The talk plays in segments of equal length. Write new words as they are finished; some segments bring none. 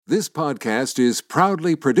This podcast is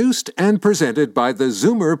proudly produced and presented by the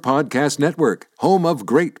Zoomer Podcast Network, home of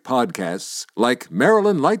great podcasts like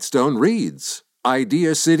Marilyn Lightstone Reads,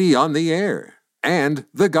 Idea City on the Air, and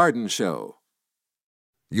The Garden Show.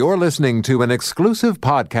 You're listening to an exclusive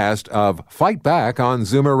podcast of Fight Back on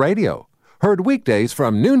Zoomer Radio, heard weekdays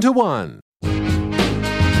from noon to 1.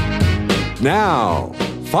 Now,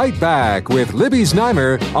 Fight Back with Libby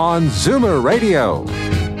Znaimer on Zoomer Radio.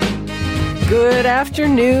 Good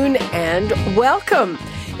afternoon and welcome.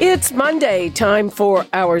 It's Monday, time for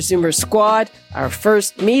our Zoomer Squad, our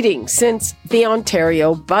first meeting since the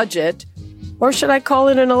Ontario budget, or should I call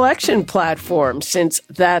it an election platform, since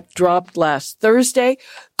that dropped last Thursday.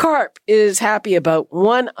 CARP is happy about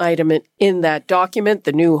one item in that document,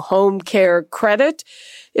 the new home care credit.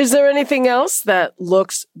 Is there anything else that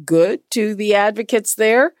looks good to the advocates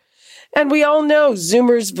there? And we all know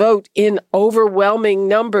Zoomers vote in overwhelming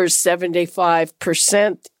numbers,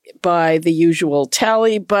 75% by the usual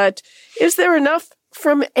tally. But is there enough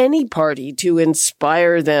from any party to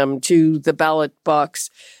inspire them to the ballot box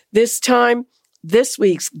this time? This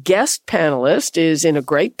week's guest panelist is in a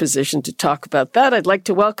great position to talk about that. I'd like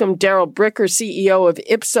to welcome Daryl Bricker, CEO of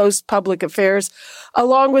Ipsos Public Affairs,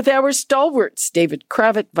 along with our stalwarts, David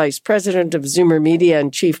Kravitz, Vice President of Zoomer Media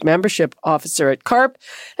and Chief Membership Officer at CARP,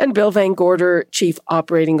 and Bill Van Gorder, Chief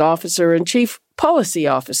Operating Officer and Chief Policy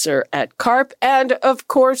Officer at CARP. And, of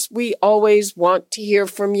course, we always want to hear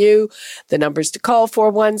from you. The numbers to call,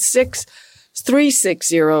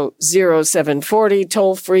 416-360-0740,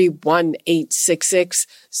 toll free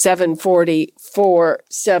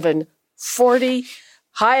 1-866-740-4740.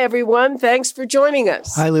 Hi, everyone. Thanks for joining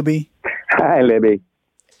us. Hi, Libby. Hi, Libby.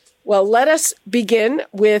 Well, let us begin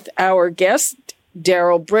with our guest,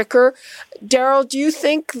 Daryl Bricker. Daryl, do you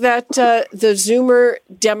think that the Zoomer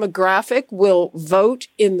demographic will vote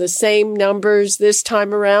in the same numbers this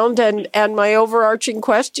time around? And my overarching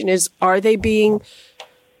question is, are they being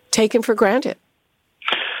taken for granted?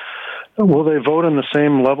 Will they vote in the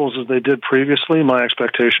same levels as they did previously? My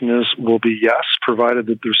expectation will be yes, provided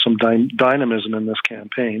that there's some dynamism in this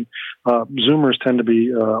campaign. Zoomers tend to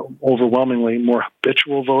be overwhelmingly more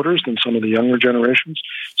habitual voters than some of the younger generations,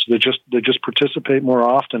 so they just participate more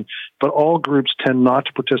often. But all groups tend not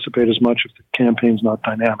to participate as much if the campaign's not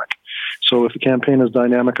dynamic. So if the campaign is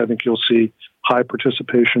dynamic, I think you'll see high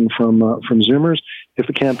participation from Zoomers. If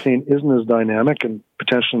the campaign isn't as dynamic, and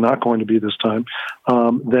potentially not going to be this time,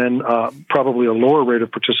 then probably a lower rate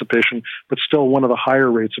of participation, but still one of the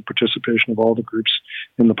higher rates of participation of all the groups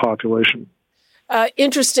in the population.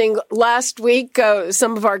 Interesting. Last week,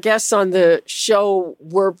 some of our guests on the show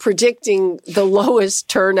were predicting the lowest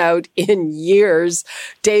turnout in years.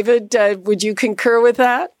 David, would you concur with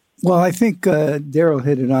that? Well, I think Daryl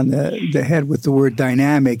hit it on the head with the word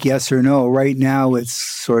dynamic, yes or no. Right now, it's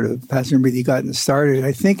sort of hasn't really gotten started.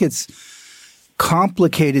 I think it's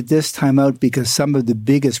complicated this time out because some of the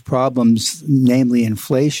biggest problems, namely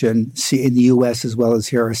inflation, in the U.S. as well as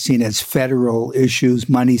here, are seen as federal issues,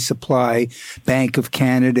 money supply, Bank of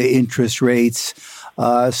Canada, interest rates.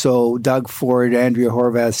 So Doug Ford, Andrea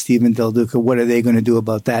Horwath, Stephen Del Duca, what are they going to do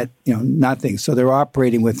about that? Nothing. So they're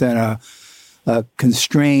operating within a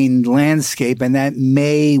constrained landscape, and that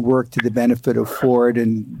may work to the benefit of Ford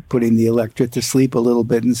and putting the electorate to sleep a little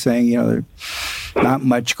bit and saying, there's not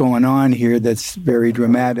much going on here that's very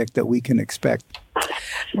dramatic that we can expect.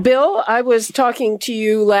 Bill, I was talking to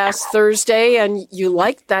you last Thursday, and you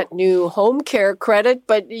liked that new home care credit,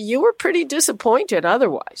 but you were pretty disappointed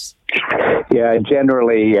otherwise. Yeah,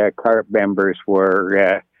 generally, CARP members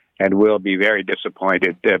were and will be very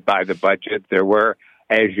disappointed by the budget. There were,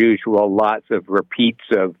 as usual, lots of repeats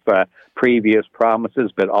of previous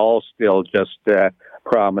promises, but all still just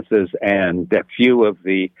promises, and a few of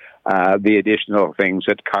the additional things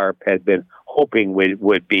that CARP had been hoping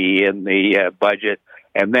would be in the budget.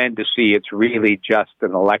 And then to see it's really just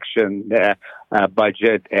an election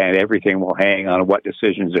budget, and everything will hang on what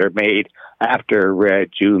decisions are made after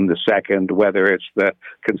June the 2nd, whether it's the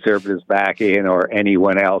Conservatives back in or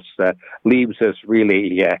anyone else, leaves us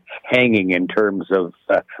really hanging in terms of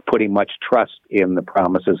putting much trust in the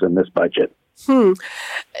promises in this budget.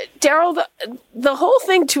 Daryl, the whole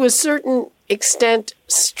thing to a certain extent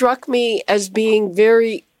struck me as being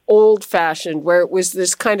very old-fashioned, where it was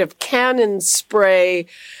this kind of cannon spray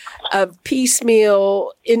of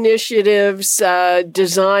piecemeal initiatives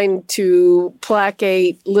designed to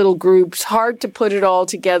placate little groups. Hard to put it all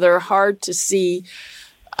together, hard to see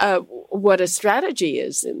what a strategy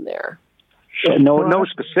is in there. No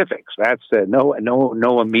specifics. That's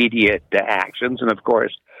no immediate actions. And of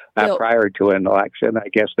course, prior to an election, I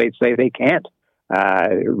guess they'd say they can't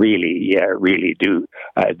really do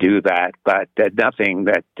that, but nothing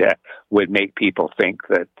that would make people think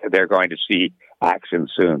that they're going to see action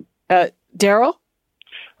soon. Daryl?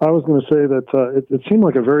 I was going to say that it seemed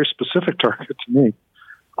like a very specific target to me,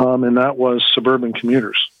 and that was suburban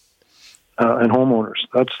commuters and homeowners.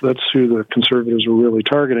 That's who the Conservatives were really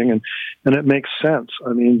targeting, and it makes sense.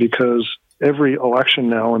 I mean, because every election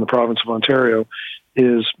now in the province of Ontario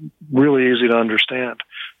is really easy to understand.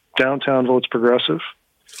 Downtown votes Progressive,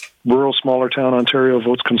 rural smaller town Ontario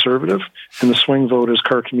votes Conservative, and the swing vote is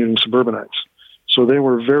car commuting suburbanites. So they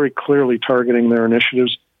were very clearly targeting their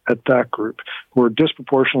initiatives at that group, who are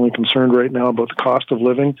disproportionately concerned right now about the cost of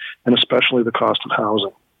living and especially the cost of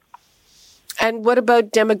housing. And what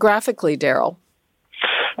about demographically, Daryl?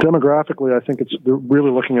 Demographically, I think they're really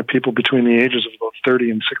looking at people between the ages of about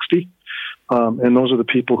 30 and 60. And those are the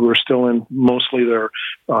people who are still in mostly their,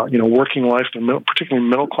 working life, particularly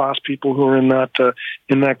middle-class people who are in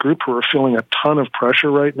that group who are feeling a ton of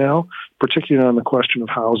pressure right now, particularly on the question of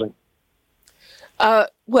housing.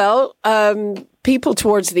 People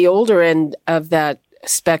towards the older end of that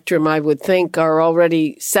spectrum, I would think, are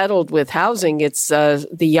already settled with housing. It's the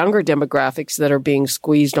younger demographics that are being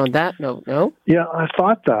squeezed on that note, no? Yeah, I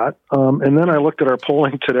thought that. And then I looked at our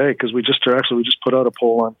polling today because we just put out a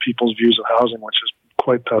poll on people's views of housing, which is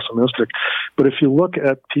quite pessimistic. But if you look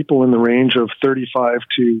at people in the range of 35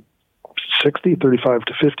 to 60, 35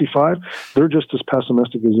 to 55, they're just as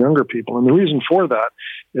pessimistic as younger people. And the reason for that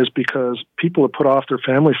is because people have put off their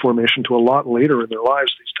family formation to a lot later in their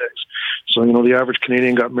lives these days. So, the average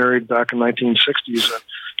Canadian got married back in 1960s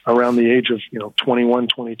around the age of, 21,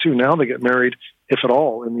 22. Now they get married, if at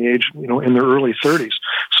all, in the age, in their early 30s.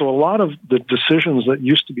 So a lot of the decisions that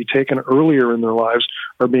used to be taken earlier in their lives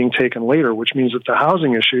are being taken later, which means that the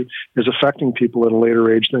housing issue is affecting people at a later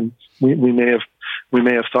age than we may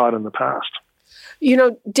have thought in the past.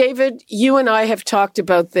 David, you and I have talked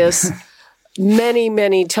about this many,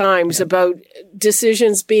 many times about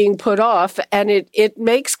decisions being put off, and it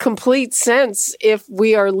makes complete sense if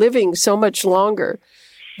we are living so much longer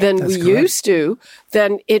than we used to,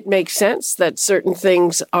 then it makes sense that certain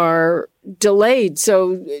things are delayed.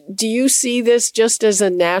 So do you see this just as a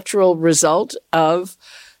natural result of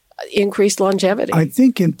increased longevity? I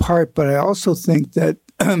think in part, but I also think that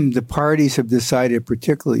the parties have decided,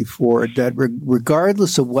 particularly for that,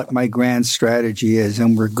 regardless of what my grand strategy is,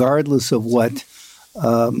 and regardless of what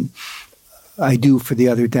I do for the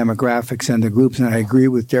other demographics and the groups, and I agree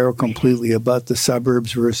with Daryl completely about the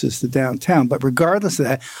suburbs versus the downtown. But regardless of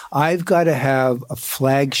that, I've got to have a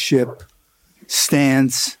flagship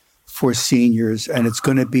stance for seniors, and it's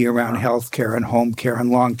going to be around healthcare and home care and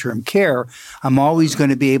long-term care. I'm always going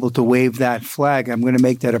to be able to wave that flag. I'm going to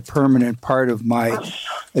make that a permanent part of my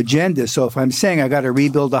agenda. So if I'm saying I got to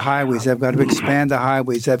rebuild the highways, I've got to expand the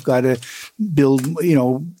highways, I've got to build,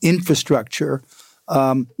 infrastructure.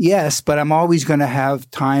 Yes, but I'm always going to have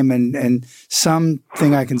time and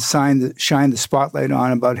something I can shine the spotlight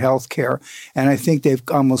on about healthcare. And I think they've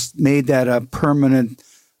almost made that a permanent,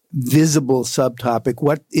 visible subtopic.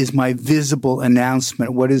 What is my visible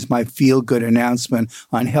announcement? What is my feel-good announcement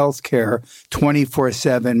on healthcare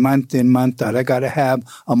 24/7, month in, month out? I got to have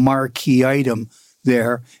a marquee item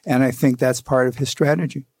there, and I think that's part of his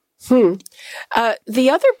strategy. The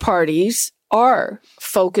other parties are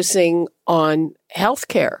focusing on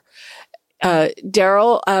healthcare.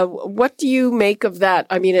 Daryl, what do you make of that?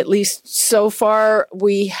 I mean, at least so far,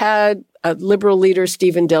 we had Liberal leader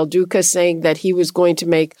Stephen Del Duca saying that he was going to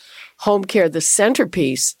make home care the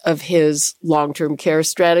centerpiece of his long-term care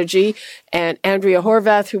strategy. And Andrea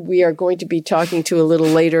Horwath, who we are going to be talking to a little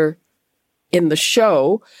later in the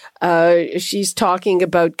show, she's talking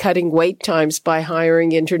about cutting wait times by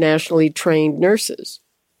hiring internationally trained nurses.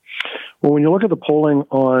 Well, when you look at the polling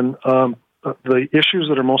on the issues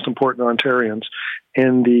that are most important to Ontarians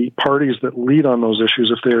and the parties that lead on those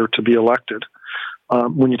issues if they're to be elected,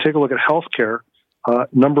 when you take a look at healthcare,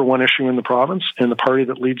 number one issue in the province, and the party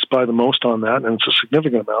that leads by the most on that, and it's a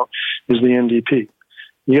significant amount, is the NDP.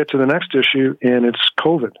 You get to the next issue, and it's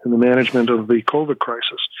COVID and the management of the COVID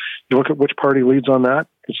crisis. You look at which party leads on that,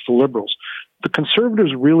 it's the Liberals. The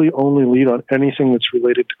Conservatives really only lead on anything that's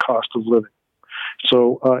related to cost of living.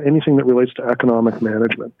 So anything that relates to economic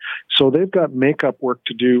management. So they've got makeup work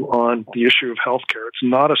to do on the issue of healthcare. It's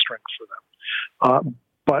not a strength for them.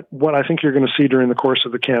 But what I think you're going to see during the course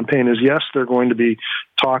of the campaign is, yes, they're going to be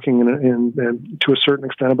talking and to a certain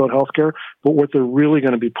extent about healthcare, but what they're really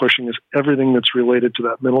going to be pushing is everything that's related to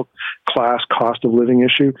that middle class cost of living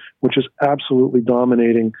issue, which is absolutely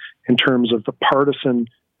dominating in terms of the partisan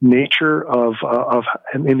nature of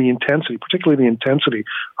and the intensity, particularly the intensity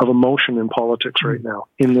of emotion in politics right now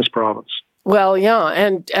in this province. Well, yeah,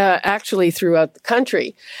 and actually throughout the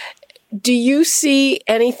country. Do you see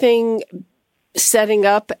anything setting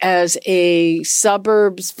up as a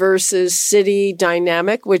suburbs versus city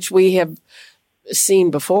dynamic, which we have seen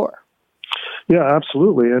before? Yeah,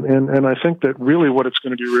 absolutely. And I think that really what it's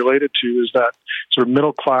going to be related to is that sort of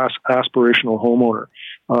middle-class aspirational homeowner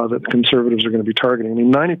that the Conservatives are going to be targeting. I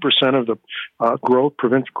mean, 90% of the growth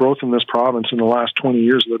in this province in the last 20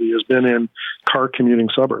 years, Libby, has been in car-commuting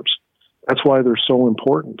suburbs. That's why they're so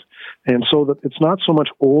important. And so that it's not so much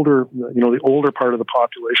older, the older part of the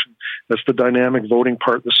population. That's the dynamic voting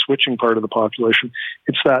part, the switching part of the population.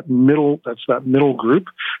 It's that middle group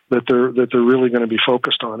that they're really going to be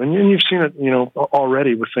focused on. And you've seen it,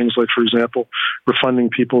 already with things like, for example,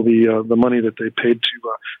 refunding people the money that they paid to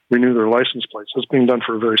renew their license plates. That's being done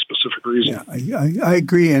for a very specific reason. Yeah, I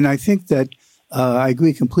agree, and I think that I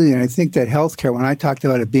agree completely. And I think that healthcare, when I talked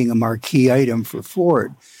about it being a marquee item for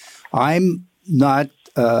Ford, I'm not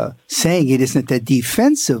saying it isn't a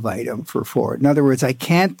defensive item for Ford. In other words, I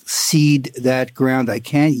can't cede that ground. I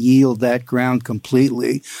can't yield that ground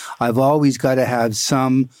completely. I've always got to have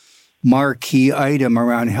some marquee item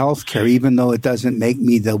around healthcare, even though it doesn't make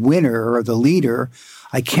me the winner or the leader.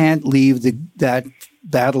 I can't leave that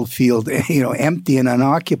battlefield, empty and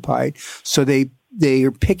unoccupied. So they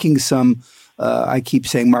are picking some. I keep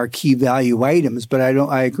saying marquee value items, but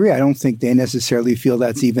I agree. I don't think they necessarily feel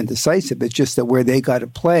that's even decisive. It's just that where they got to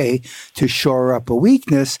play to shore up a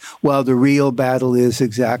weakness, while the real battle is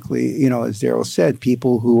exactly, as Daryl said,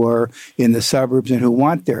 people who are in the suburbs and who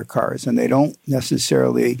want their cars, and they don't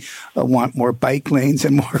necessarily want more bike lanes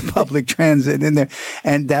and more public transit in there.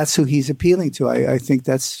 And that's who he's appealing to. I think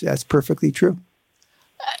that's perfectly true.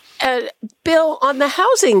 Bill, on the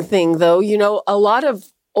housing thing, though, a lot of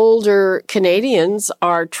older Canadians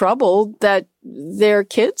are troubled that their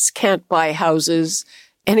kids can't buy houses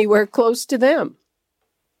anywhere close to them.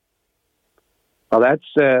 Well, that's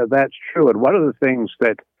true. And one of the things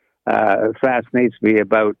that fascinates me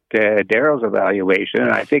about Daryl's evaluation,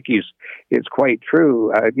 and I think it's quite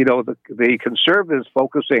true. The Conservatives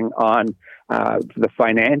focusing on the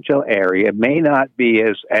financial area may not be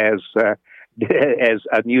as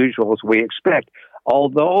unusual as we expect.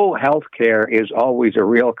 Although healthcare is always a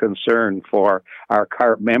real concern for our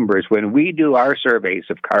CARP members, when we do our surveys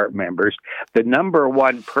of CARP members, the number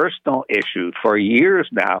one personal issue for years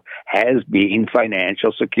now has been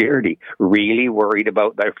financial security, really worried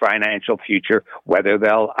about their financial future, whether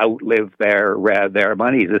they'll outlive their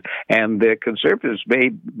monies. And the Conservatives may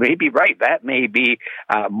be right. That may be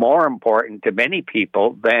more important to many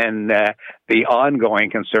people than the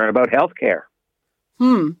ongoing concern about healthcare.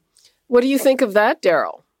 What do you think of that,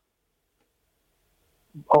 Daryl?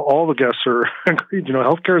 All the guests are agreed.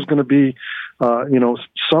 Healthcare is going to be,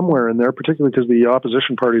 somewhere in there, particularly because the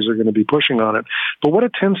opposition parties are going to be pushing on it. But what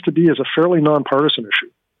it tends to be is a fairly nonpartisan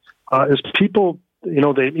issue. Is people,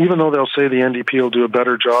 even though they'll say the NDP will do a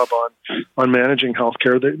better job on managing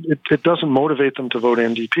healthcare, it doesn't motivate them to vote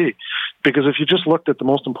NDP. Because if you just looked at the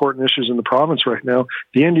most important issues in the province right now,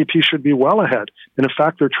 the NDP should be well ahead. And in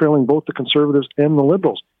fact, they're trailing both the Conservatives and the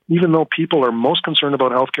Liberals, even though people are most concerned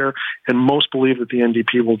about healthcare and most believe that the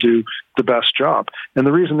NDP will do the best job. And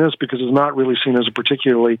the reason is because it's not really seen as a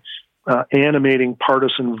particularly animating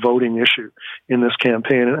partisan voting issue in this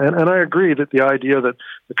campaign. And I agree that the idea that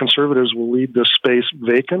the Conservatives will leave this space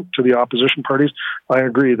vacant to the opposition parties, I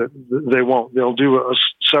agree that they won't. They'll do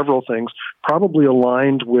several things, probably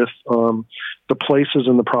aligned with the places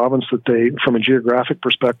in the province that they, from a geographic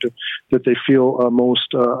perspective, that they feel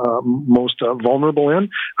most vulnerable in.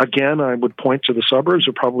 Again, I would point to the suburbs.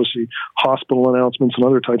 You'll probably see hospital announcements and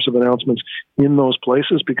other types of announcements in those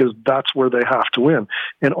places because that's where they have to win.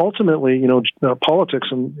 And ultimately, politics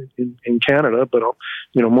in Canada, but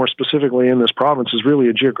more specifically in this province, is really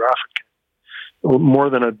a geographic game, more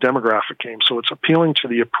than a demographic game. So it's appealing to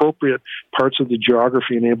the appropriate parts of the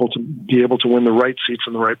geography and be able to win the right seats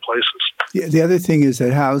in the right places. The other thing is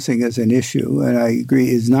that housing is an issue, and I agree,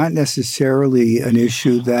 is not necessarily an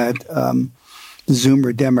issue that the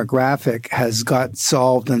Zoomer demographic has got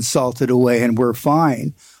solved and salted away and we're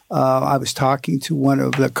fine. I was talking to one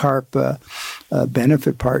of the CARP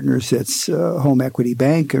benefit partners that's Home Equity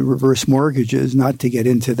Bank and reverse mortgages, not to get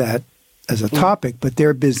into that as a topic, but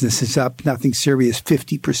their business is up, nothing serious,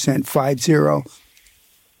 50%, 50,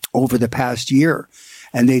 over the past year.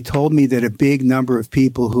 And they told me that a big number of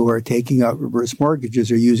people who are taking out reverse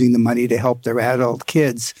mortgages are using the money to help their adult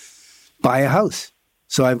kids buy a house.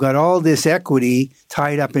 So I've got all this equity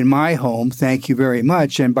tied up in my home. Thank you very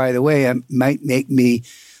much. And by the way, it might make me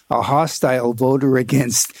a hostile voter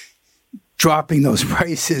against dropping those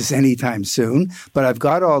prices anytime soon, but I've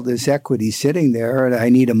got all this equity sitting there and I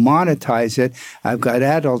need to monetize it. I've got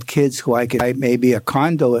adult kids who I could maybe a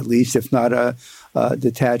condo at least, if not a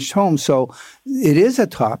detached home. So it is a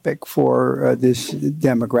topic for this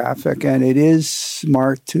demographic, and it is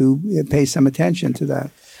smart to pay some attention to that.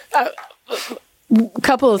 A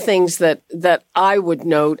couple of things that I would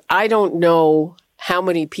note. I don't know how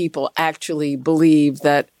many people actually believe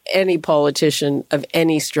that any politician of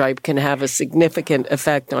any stripe can have a significant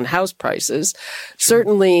effect on house prices.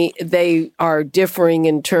 Certainly, they are differing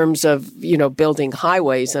in terms of, building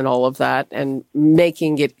highways and all of that and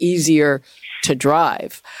making it easier to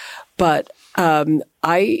drive. But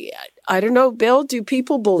I don't know, Bill, do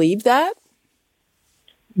people believe that?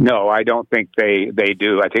 No, I don't think they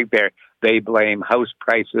do. I think they blame house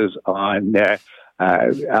prices on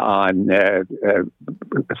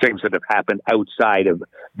things that have happened outside of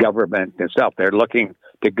government itself. They're looking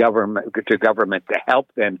to government to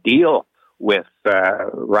help them deal with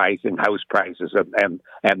rising house prices and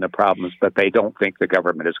the problems, but they don't think the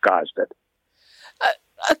government has caused it.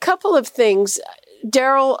 A couple of things.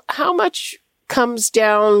 Daryl, how much comes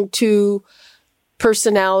down to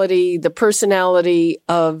the personality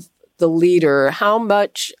of the leader? How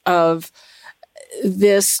much of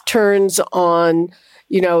this turns on,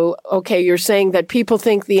 okay, you're saying that people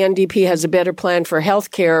think the NDP has a better plan for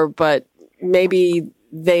healthcare, but maybe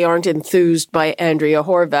they aren't enthused by Andrea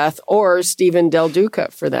Horwath or Stephen Del Duca,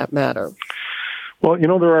 for that matter. Well,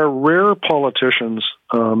 there are rare politicians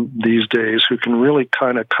these days who can really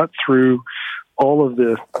kind of cut through all of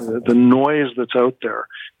the noise that's out there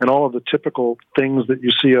and all of the typical things that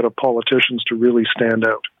you see out of politicians to really stand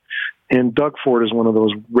out. And Doug Ford is one of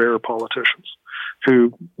those rare politicians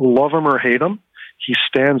who, love him or hate him, he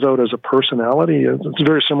stands out as a personality. It's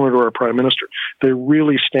very similar to our prime minister. They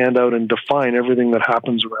really stand out and define everything that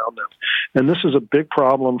happens around them. And this is a big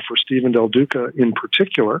problem for Stephen Del Duca in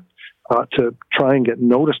particular, to try and get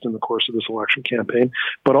noticed in the course of this election campaign,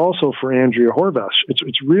 but also for Andrea Horwath.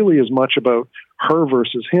 It's really as much about her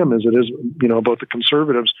versus him as it is, about the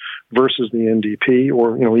Conservatives versus the NDP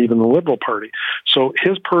or, even the Liberal Party. So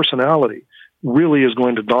his personality really is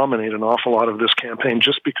going to dominate an awful lot of this campaign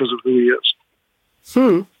just because of who he is.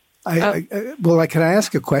 Can I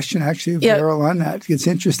ask a question, actually, Daryl, on that? It's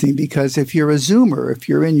interesting because if you're a Zoomer, if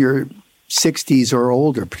you're in your 60s or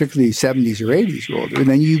older, particularly 70s or 80s or older, and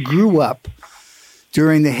then you grew up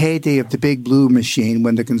during the heyday of the Big Blue Machine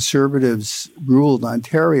when the Conservatives ruled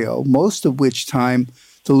Ontario, most of which time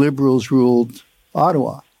the Liberals ruled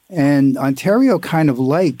Ottawa. And Ontario kind of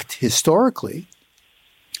liked, historically,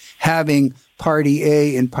 having Party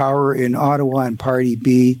A in power in Ottawa and Party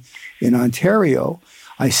B in Ontario.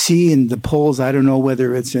 I see in the polls, I don't know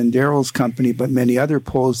whether it's in Daryl's company, but many other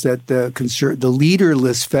polls that the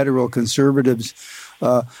leaderless federal Conservatives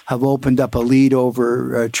have opened up a lead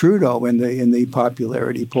over Trudeau in the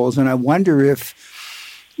popularity polls. And I wonder if,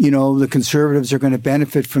 the Conservatives are going to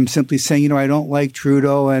benefit from simply saying, I don't like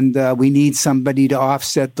Trudeau and we need somebody to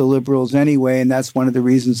offset the Liberals anyway. And that's one of the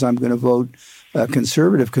reasons I'm going to vote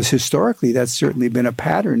Conservative, because historically that's certainly been a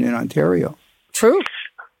pattern in Ontario. True.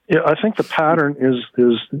 Yeah, I think the pattern is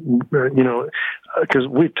because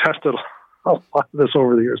we've tested a lot of this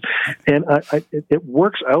over the years, and it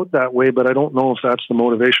works out that way. But I don't know if that's the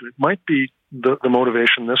motivation. It might be the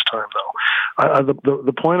motivation this time, though.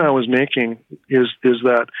 The point I was making is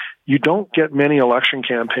that you don't get many election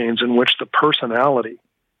campaigns in which the personality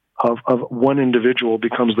of one individual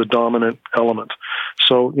becomes the dominant element.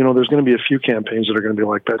 So, there's going to be a few campaigns that are going to be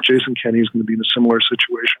like that. Jason Kenney is going to be in a similar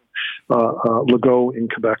situation. Legault in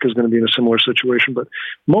Quebec is going to be in a similar situation. But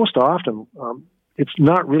most often, it's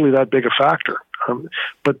not really that big a factor.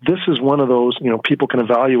 But this is one of those, people can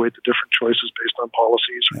evaluate the different choices based on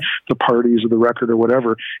policies, or the parties, or the record, or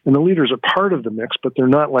whatever. And the leaders are part of the mix, but they're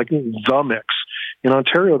not like the mix. In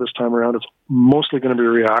Ontario this time around, it's mostly going to be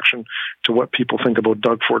a reaction to what people think about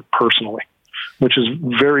Doug Ford personally, which is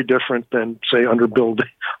very different than, say, under Bill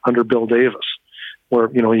Davis, where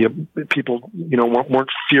people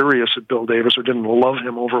weren't furious at Bill Davis or didn't love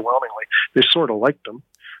him overwhelmingly. They sort of liked him,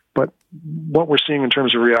 but what we're seeing in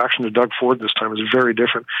terms of reaction to Doug Ford this time is very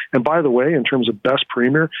different. And by the way, in terms of best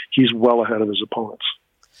premier, he's well ahead of his opponents.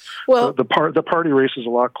 Well, the party race is a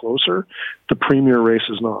lot closer. The premier race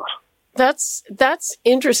is not. That's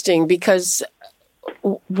interesting, because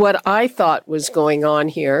what I thought was going on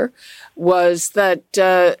here was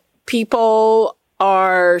that people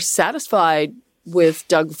are satisfied with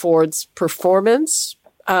Doug Ford's performance,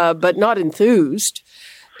 but not enthused.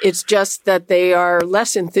 It's just that they are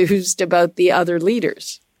less enthused about the other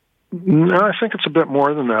leaders. No, I think it's a bit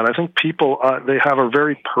more than that. I think people they have a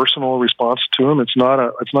very personal response to him. It's not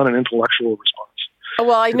an intellectual response.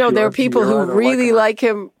 Well, I know there are people who really like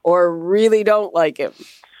him or really don't like him,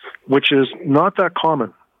 which is not that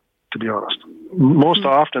common, to be honest. Most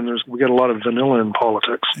often, we get a lot of vanilla in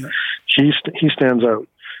politics. Yeah. He stands out.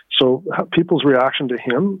 So people's reaction to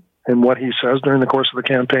him and what he says during the course of the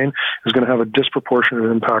campaign is going to have a disproportionate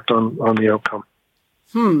impact on the outcome.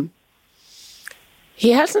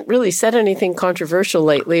 He hasn't really said anything controversial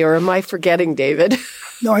lately, or am I forgetting, David?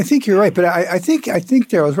 No, I think you're right. But I think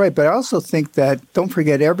Daryl's right. But I also think that, don't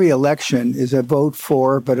forget, every election is a vote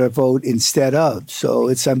for, but a vote instead of. So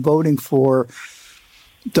I'm voting for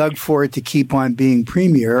Doug Ford to keep on being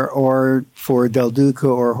premier, or for Del Duca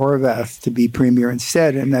or Horwath to be premier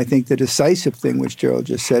instead. And I think the decisive thing, which Daryl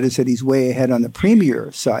just said, is that he's way ahead on the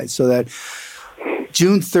premier side, so that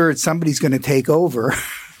June 3rd, somebody's going to take over,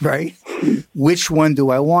 right? Which one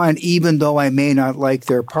do I want, even though I may not like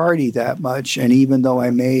their party that much, and even though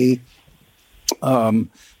I may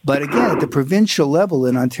but again, at the provincial level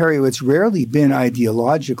in Ontario, it's rarely been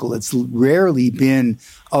ideological. It's rarely been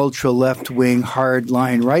ultra left-wing,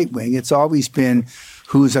 hard-line right-wing. It's always been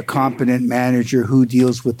who's a competent manager, who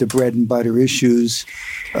deals with the bread and butter issues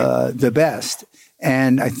the best.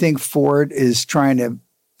 And I think Ford is trying to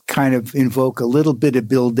kind of invoke a little bit of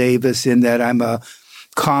Bill Davis in that I'm a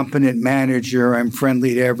competent manager, I'm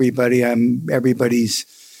friendly to everybody, I'm everybody's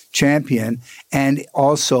champion, and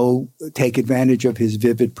also take advantage of his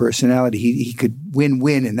vivid personality. He could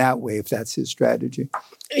win-win in that way if that's his strategy.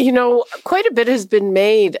 You know, quite a bit has been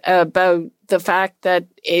made about the fact that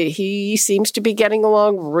he seems to be getting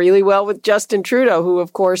along really well with Justin Trudeau, who,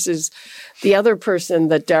 of course, is the other person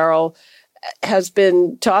that Darryl has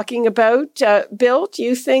been talking about. Bill, do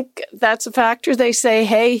you think that's a factor? They say,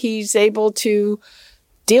 hey, he's able to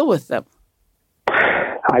deal with them.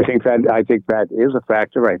 I think that is a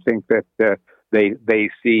factor. I think that they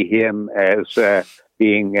see him as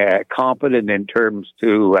being competent in terms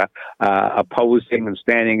to opposing and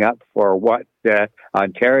standing up for what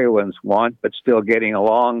Ontarians want, but still getting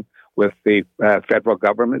along with the federal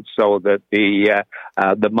government, so that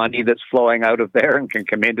the money that's flowing out of there and can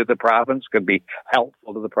come into the province can be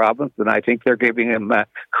helpful to the province. And I think they're giving him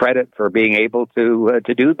credit for being able to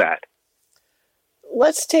do that.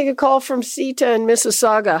 Let's take a call from Sita in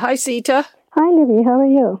Mississauga. Hi, Sita. Hi, Libby. How are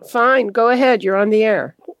you? Fine. Go ahead. You're on the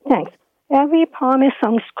air. Thanks. Every promise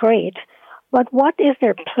sounds great, but what is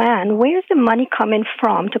their plan? Where's the money coming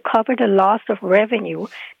from to cover the loss of revenue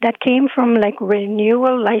that came from, like,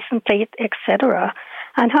 renewal, license plate, etc.?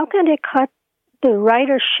 And how can they cut the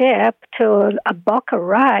ridership to $1 a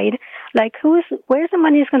ride? Like, where's the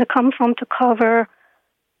money is going to come from to cover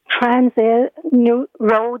transit, new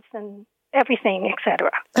roads, and everything, etc.?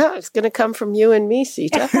 Oh, it's going to come from you and me,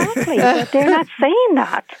 Sita. Exactly, but they're not saying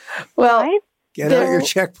that. Well, right? Get out your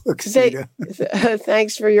checkbook, Sita.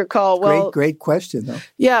 Thanks for your call. Well, great question, though.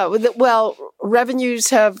 Yeah, well, revenues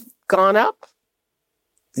have gone up.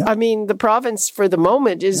 Yeah. I mean, the province for the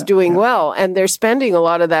moment is doing well, and they're spending a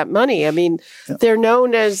lot of that money. I mean, they're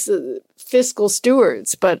known as fiscal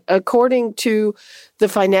stewards, but according to the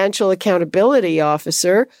Financial Accountability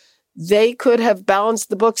Officer, they could have balanced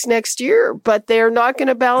the books next year, but they're not going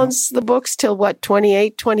to balance the books till,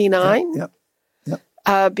 28, 29? Yep.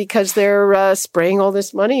 Because they're spraying all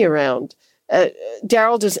this money around.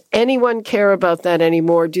 Darryl, does anyone care about that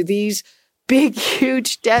anymore? Do these big,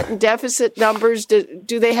 huge debt and deficit numbers,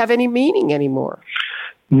 do they have any meaning anymore?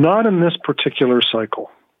 Not in this particular cycle.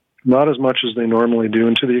 Not as much as they normally do.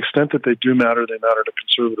 And to the extent that they do matter, they matter to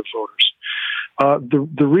conservative voters.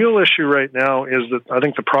 The real issue right now is that I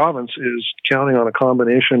think the province is counting on a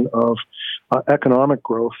combination of economic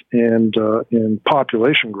growth and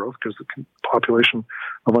population growth, because the population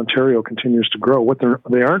of Ontario continues to grow. What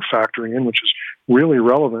they aren't factoring in, which is really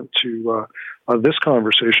relevant to this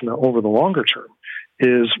conversation over the longer term,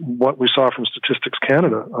 is what we saw from Statistics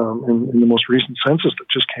Canada in the most recent census that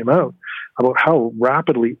just came out, about how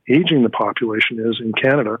rapidly aging the population is in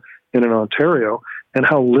Canada and in Ontario, and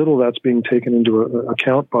how little that's being taken into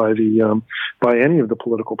account by any of the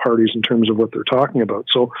political parties in terms of what they're talking about.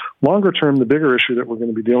 So longer term, the bigger issue that we're going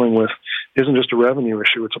to be dealing with isn't just a revenue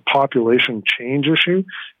issue; it's a population change issue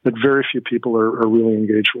that very few people are really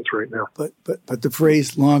engaged with right now. But the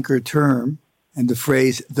phrase "longer term" and the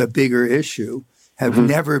phrase "the bigger issue" have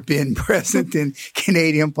never been present in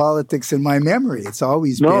Canadian politics in my memory. It's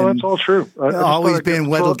always been... No, that's all true. Always been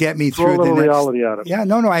what'll get me through the next... reality at it. Yeah,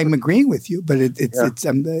 no, I'm agreeing with you, but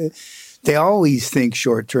they always think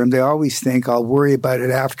short term. They always think, I'll worry about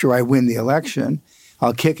it after I win the election.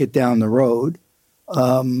 I'll kick it down the road.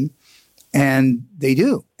 And they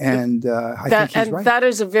do. And I think he's right. That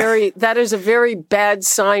is a very bad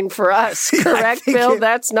sign for us, correct, Bill?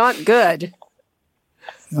 That's not good.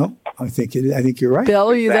 No, I think you're right.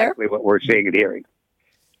 Bill, are you there? Exactly what we're seeing and hearing.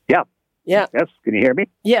 Yeah. Yeah. Yes. Can you hear me?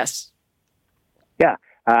 Yes. Yeah.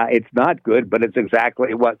 It's not good, but it's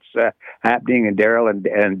exactly what's happening. And Daryl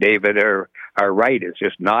and David are right. It's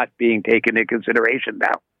just not being taken into consideration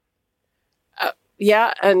now.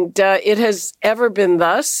 Yeah, and it has ever been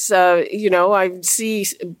thus. I see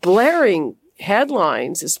blaring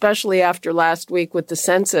headlines, especially after last week with the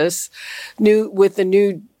census, with the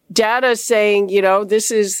new data saying,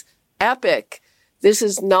 this is epic. This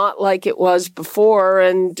is not like it was before,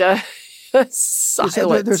 and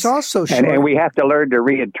silence. There's also and we have to learn to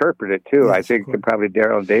reinterpret it too. Yes, I think probably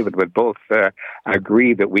Daryl and David would both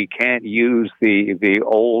agree that we can't use the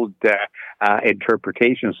old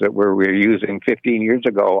interpretations that we were using 15 years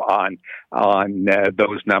ago on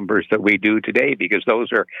those numbers that we do today, because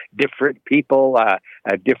those are different people,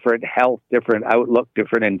 different health, different outlook,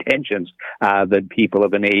 different intentions than people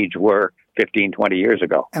of an age were 15, 20 years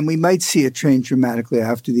ago. And we might see it change dramatically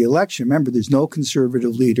after the election. Remember, there's no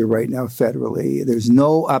conservative leader right now federally. There's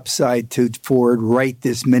no upside to Ford right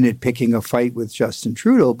this minute picking a fight with Justin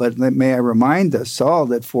Trudeau. But may I remind us all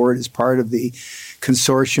that Ford is part of the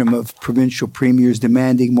consortium of provincial premiers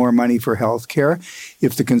demanding more money for health care.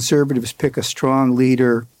 If the Conservatives pick a strong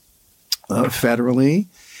leader federally,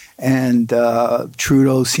 and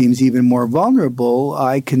Trudeau seems even more vulnerable,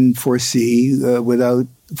 I can foresee without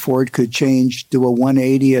Ford could do a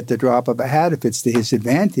 180 at the drop of a hat if it's to his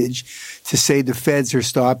advantage to say the feds are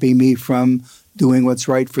stopping me from doing what's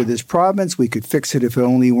right for this province. We could fix it if it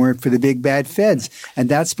only weren't for the big bad feds. And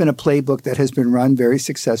that's been a playbook that has been run very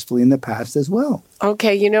successfully in the past as well.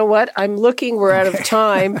 Okay, you know what? I'm looking, we're out of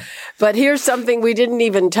time. But here's something we didn't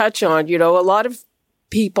even touch on. A lot of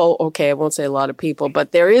people, okay, I won't say a lot of people,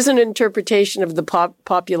 but there is an interpretation of the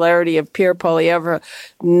popularity of Pierre Poilievre,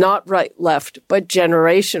 not right, left, but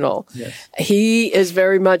generational. Yes. He is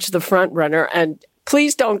very much the front runner. And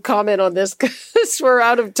please don't comment on this because we're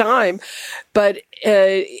out of time. But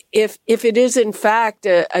if it is in fact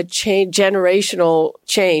a generational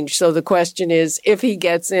change, so the question is, if he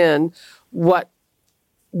gets in, what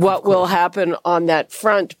will happen on that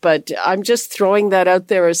front? But I'm just throwing that out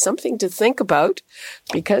there as something to think about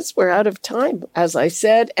because we're out of time, as I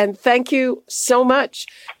said. And thank you so much,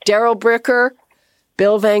 Daryl Bricker,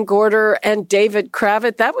 Bill Van Gorder, and David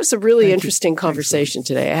Kravitz. That was a really interesting conversation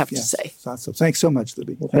today, I have to say. Awesome. Thanks so much,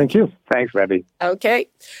 Libby. Well, thank you. Thanks, Rebby. Okay.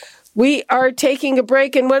 We are taking a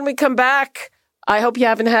break, and when we come back, I hope you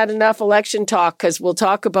haven't had enough election talk because we'll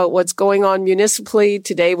talk about what's going on municipally.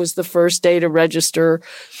 Today was the first day to register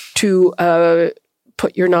to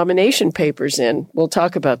put your nomination papers in. We'll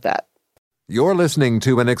talk about that. You're listening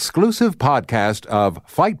to an exclusive podcast of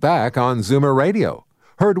Fight Back on Zoomer Radio.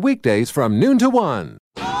 Heard weekdays from noon to 1.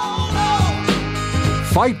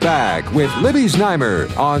 Fight Back with Libby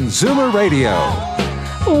Znaimer on Zoomer Radio.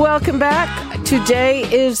 Welcome back. Today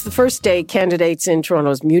is the first day candidates in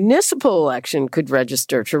Toronto's municipal election could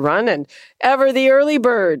register to run, and ever the early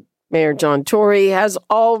bird, Mayor John Tory has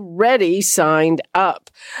already signed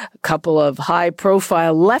up. A couple of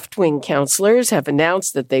high-profile left-wing councillors have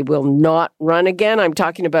announced that they will not run again. I'm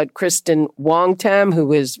talking about Kristen Wongtam,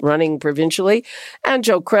 who is running provincially, and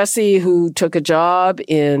Joe Cressy, who took a job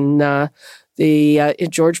in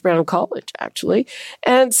in George Brown College, actually.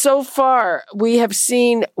 And so far, we have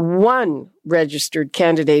seen one registered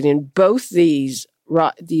candidate in both these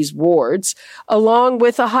wards, along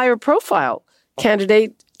with a higher profile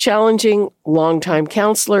candidate challenging longtime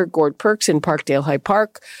councillor Gord Perks in Parkdale High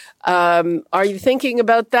Park. Are you thinking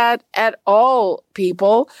about that at all,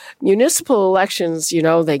 people? Municipal elections,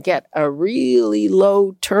 they get a really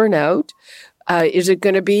low turnout. Is it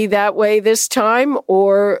going to be that way this time,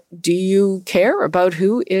 or do you care about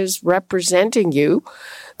who is representing you?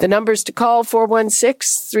 The numbers to call,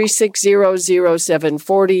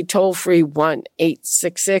 416-360-0740, toll-free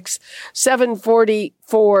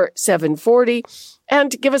 1-866-740-4740.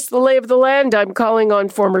 And to give us the lay of the land, I'm calling on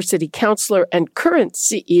former city councillor and current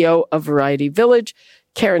CEO of Variety Village,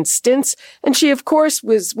 Karen Stintz, and she, of course,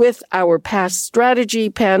 was with our past strategy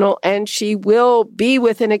panel, and she will be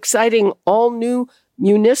with an exciting all-new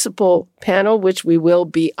municipal panel, which we will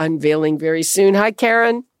be unveiling very soon. Hi,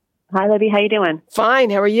 Karen. Hi, Libby. How you doing? Fine.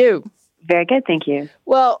 How are you? Very good, thank you.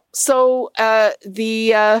 Well, so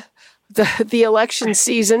the election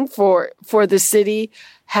season for the city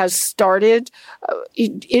has started.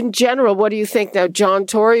 In general, what do you think? Now, John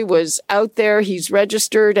Tory was out there, he's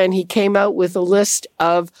registered, and he came out with a list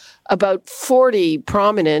of about 40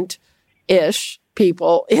 prominent-ish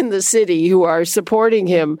people in the city who are supporting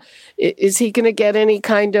him. Is he going to get any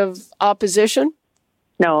kind of opposition?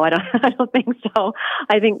 No, I don't think so.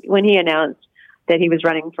 I think when he announced that he was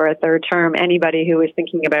running for a third term, anybody who was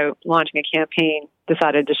thinking about launching a campaign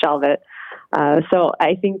decided to shelve it. So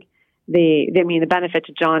I think the benefit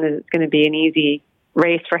to John is it's going to be an easy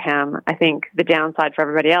race for him. I think the downside for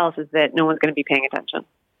everybody else is that no one's going to be paying attention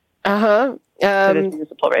to this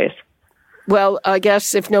municipal race. Well, I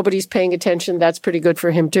guess if nobody's paying attention, that's pretty good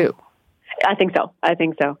for him too. I think so.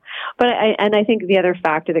 But I think the other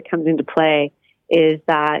factor that comes into play is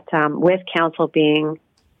that with council being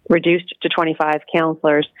reduced to 25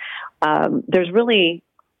 councillors, there's really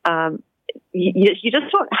you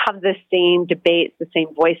just don't have the same debates, the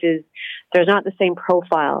same voices. There's not the same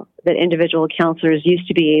profile that individual councillors used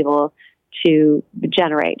to be able to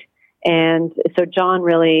generate. And so John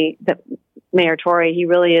really, Mayor Tory, he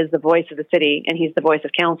really is the voice of the city, and he's the voice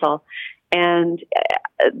of council. And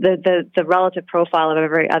the relative profile of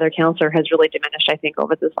every other councillor has really diminished, I think,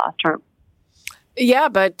 over this last term. Yeah,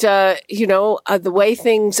 but, the way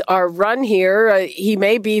things are run here, he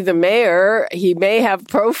may be the mayor, he may have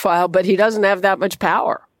profile, but he doesn't have that much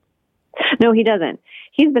power. No, he doesn't.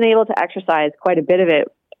 He's been able to exercise quite a bit of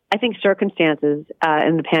it. I think circumstances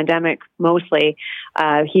in the pandemic, mostly,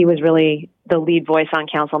 he was really the lead voice on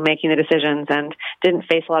council making the decisions and didn't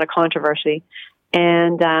face a lot of controversy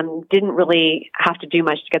and didn't really have to do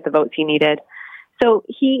much to get the votes he needed. So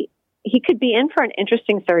he could be in for an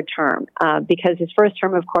interesting third term because his first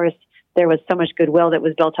term, of course, there was so much goodwill that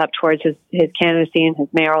was built up towards his candidacy and his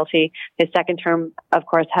mayoralty. His second term, of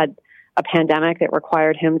course, had a pandemic that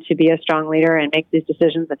required him to be a strong leader and make these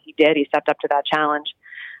decisions, and he did. He stepped up to that challenge.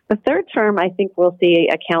 The third term, I think we'll see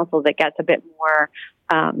a council that gets a bit more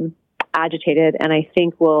agitated, and I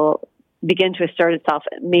think will begin to assert itself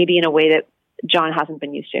maybe in a way that John hasn't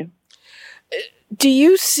been used to. Do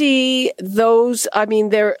you see those? I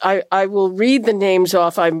mean, I will read the names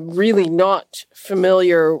off. I'm really not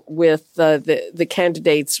familiar with the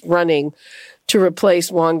candidates running to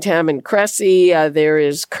replace Wong Tam and Cressy. There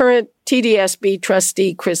is current TDSB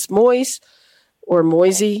trustee Chris Moise,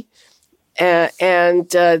 and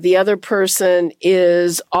the other person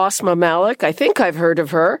is Asma Malik. I think I've heard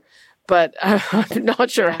of her, but I'm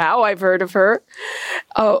not sure how I've heard of her.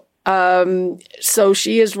 So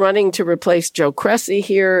she is running to replace Joe Cressy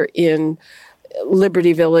here in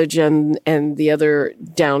Liberty Village and the other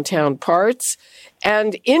downtown parts.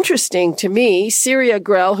 And interesting to me, Syria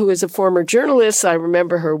Grell, who is a former journalist, I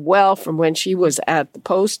remember her well from when she was at the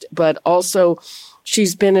Post, but also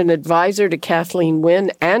she's been an advisor to Kathleen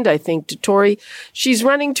Wynne and I think to Tory. She's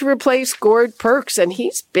running to replace Gord Perks, and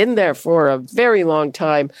he's been there for a very long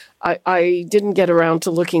time. I didn't get around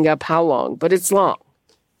to looking up how long, but it's long.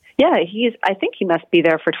 Yeah, I think he must be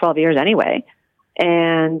there for 12 years anyway.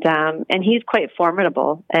 And he's quite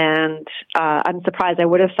formidable. And I'm surprised. I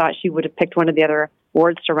would have thought she would have picked one of the other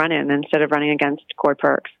wards to run in instead of running against Gord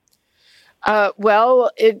Perks. The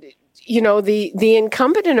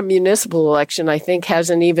incumbent in a municipal election, I think,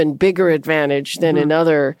 has an even bigger advantage than in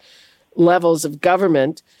other levels of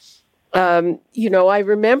government. I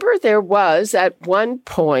remember there was at one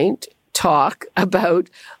point talk about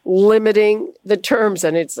limiting the terms,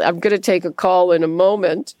 and I'm going to take a call in a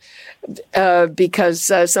moment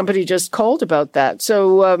because somebody just called about that.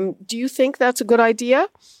 So do you think that's a good idea?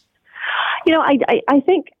 I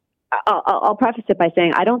think I'll preface it by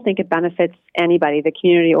saying I don't think it benefits anybody, the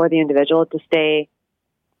community or the individual, to stay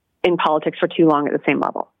in politics for too long at the same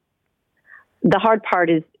level. The hard part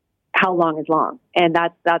is how long is long, and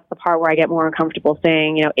that's the part where I get more uncomfortable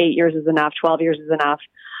saying 8 years is enough, 12 years is enough.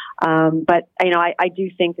 But I do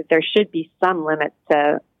think that there should be some limit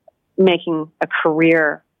to making a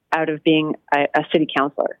career out of being a city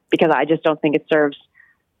councillor, because I just don't think it serves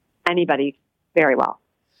anybody very well.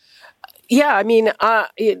 Yeah, I mean,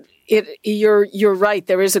 you're right.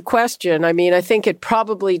 There is a question. I mean, I think it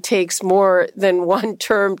probably takes more than one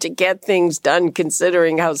term to get things done,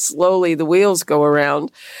 considering how slowly the wheels go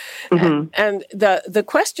around. Mm-hmm. And the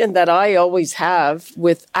question that I always have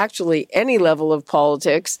with actually any level of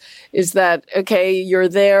politics is that, okay, you're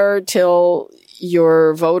there till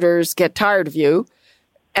your voters get tired of you.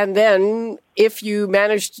 And then if you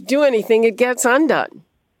manage to do anything, it gets undone.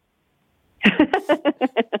 That's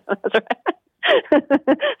right.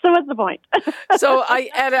 So what's the point? So I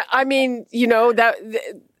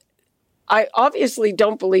obviously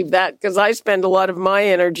don't believe that, because I spend a lot of my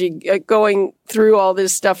energy going through all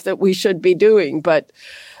this stuff that we should be doing. But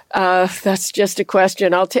that's just a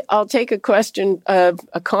question. I'll take a question,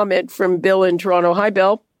 a comment from Bill in Toronto. Hi,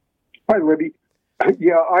 Bill. Hi, Libby.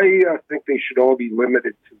 Yeah, I think they should all be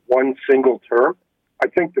limited to one single term. I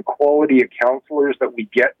think the quality of counselors that we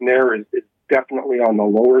get in there is definitely on the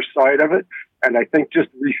lower side of it. And I think just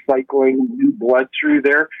recycling new blood through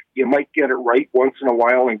there, you might get it right once in a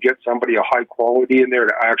while and get somebody of high quality in there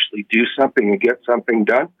to actually do something and get something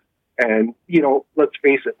done. And, let's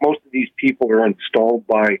face it, most of these people are installed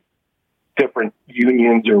by different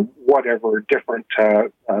unions or whatever, different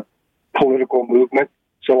political movements.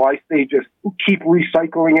 So I say just keep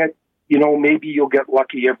recycling it. Maybe you'll get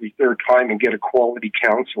lucky every third time and get a quality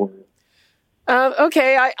counselor.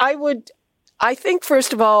 Okay, I think,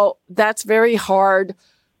 first of all, that's very hard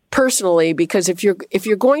personally, because if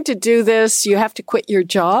you're going to do this, you have to quit your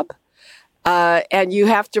job and you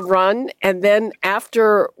have to run. And then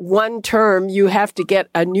after one term, you have to get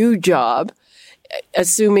a new job,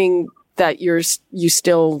 assuming that you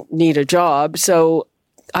still need a job. So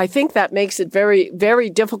I think that makes it very, very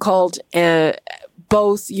difficult,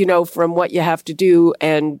 both, from what you have to do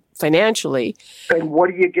and financially. And what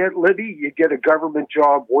do you get, Libby? You get a government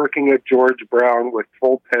job working at George Brown with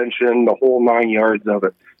full pension, the whole 9 yards of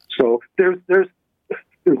it. So there's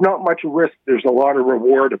not much risk. There's a lot of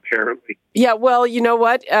reward, apparently. Yeah, well, you know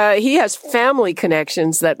what? He has family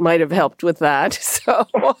connections that might have helped with that. So,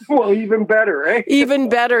 well, even better, eh? Even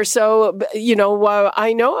better. So,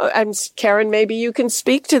 I know, and Karen, maybe you can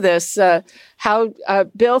speak to this.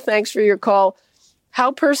 Bill, thanks for your call.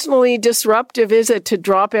 How personally disruptive is it to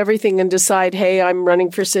drop everything and decide, hey, I'm running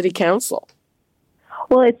for city council?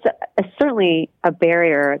 Well, it's certainly a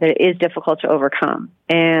barrier that is difficult to overcome.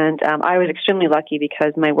 And I was extremely lucky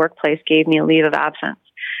because my workplace gave me a leave of absence.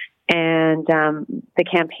 And the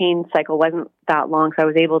campaign cycle wasn't that long, so I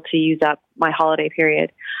was able to use up my holiday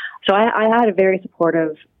period. So I had a very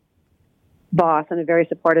supportive boss and a very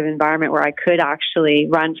supportive environment where I could actually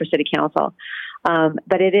run for city council.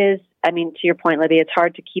 But it is, to your point, Libby, it's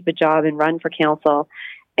hard to keep a job and run for council.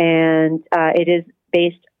 And it is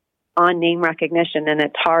based on name recognition, and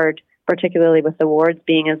it's hard, particularly with the wards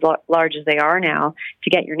being as large as they are now, to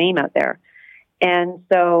get your name out there. And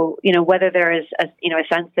so, whether there is a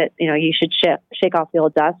sense that, you should shake off the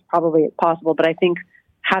old dust, probably it's possible. But I think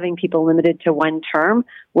having people limited to one term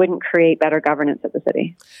wouldn't create better governance at the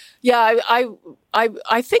city. Yeah,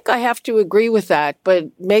 I think I have to agree with that,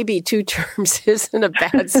 but maybe 2 terms isn't a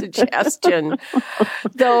bad suggestion.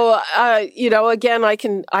 Though, again, I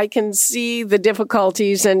can see the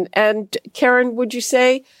difficulties. And Karen, would you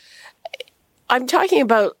say, I'm talking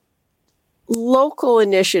about local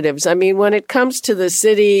initiatives. I mean, when it comes to the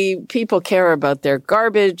city, people care about their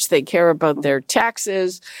garbage. They care about their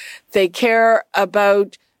taxes. They care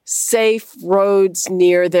about safe roads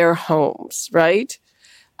near their homes, right?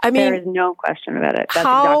 There is no question about it. That's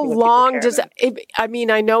how exactly long does it?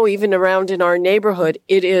 I know even around in our neighborhood,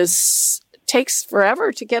 takes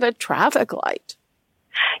forever to get a traffic light.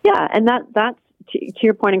 Yeah, and that's to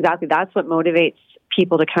your point exactly. That's what motivates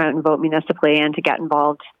people to come out and vote municipally and to get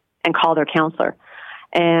involved and call their counselor.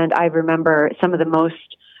 And I remember some of the most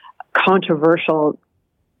controversial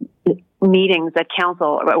meetings at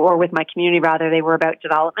council, or with my community rather, they were about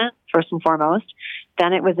development first and foremost.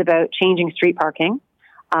 Then it was about changing street parking.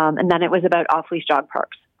 And then it was about off-leash dog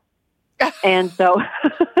parks. And so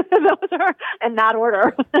those are in that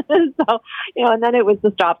order. So, and then it was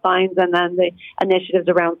the stop signs and then the initiatives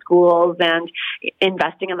around schools and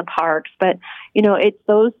investing in the parks. But, it's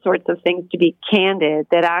those sorts of things, to be candid,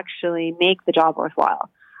 that actually make the job worthwhile.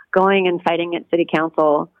 Going and fighting at city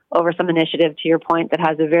council over some initiative, to your point, that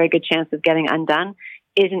has a very good chance of getting undone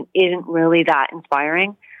isn't really that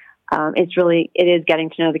inspiring. It is getting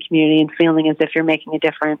to know the community and feeling as if you're making a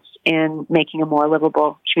difference and making a more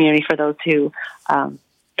livable community for those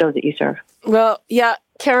that you serve. Well, yeah,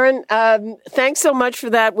 Karen, thanks so much for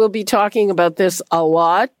that. We'll be talking about this a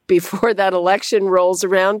lot before that election rolls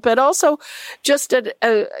around, but also just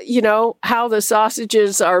how the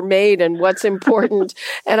sausages are made and what's important.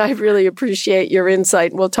 And I really appreciate your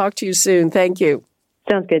insight. We'll talk to you soon. Thank you.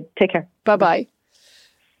 Sounds good. Take care. Bye-bye.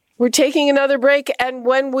 We're taking another break, and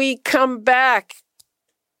when we come back,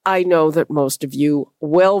 I know that most of you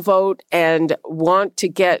will vote and want to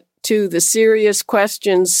get to the serious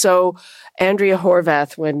questions. So, Andrea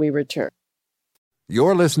Horwath, when we return.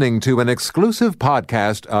 You're listening to an exclusive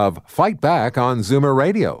podcast of Fight Back on Zoomer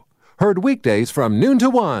Radio. Heard weekdays from noon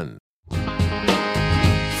to 1.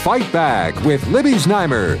 Fight Back with Libby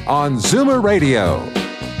Znaimer on Zoomer Radio.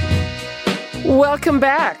 Welcome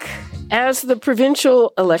back. As the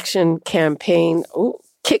provincial election campaign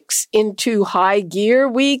kicks into high gear,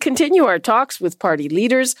 we continue our talks with party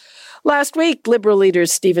leaders, Last week, Liberal leader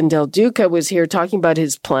Stephen Del Duca was here talking about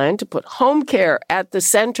his plan to put home care at the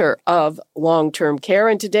center of long-term care.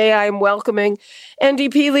 And today I am welcoming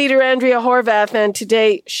NDP leader Andrea Horwath. And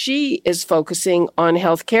today she is focusing on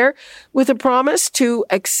healthcare with a promise to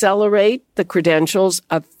accelerate the credentials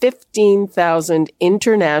of 15,000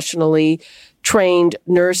 internationally trained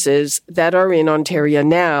nurses that are in Ontario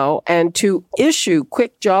now and to issue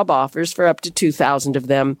quick job offers for up to 2,000 of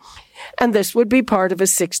them. And this would be part of a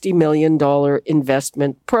 $60 million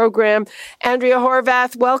investment program. Andrea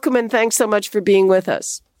Horwath, welcome and thanks so much for being with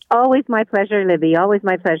us. Always my pleasure, Libby. Always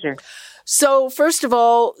my pleasure. So first of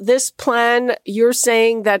all, this plan, you're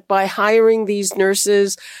saying that by hiring these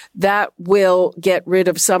nurses, that will get rid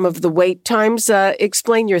of some of the wait times.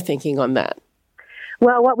 Explain your thinking on that.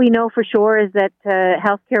 Well, what we know for sure is that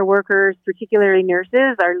healthcare workers, particularly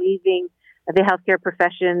nurses, are leaving the healthcare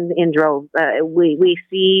profession in droves. We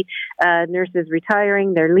see nurses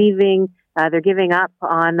retiring, they're leaving, they're giving up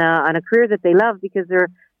on a career that they love because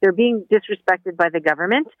they're being disrespected by the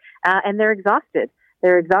government, and they're exhausted.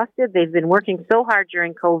 They're exhausted. They've been working so hard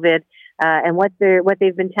during COVID, and what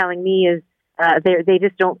they've been telling me is they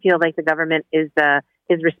just don't feel like the government is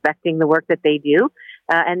respecting the work that they do.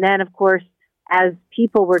 And then, of course, as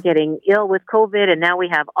people were getting ill with COVID, and now we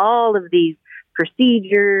have all of these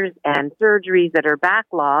procedures and surgeries that are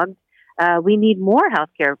backlogged, we need more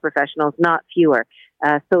healthcare professionals, not fewer.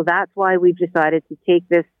 So that's why we've decided to take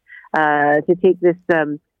this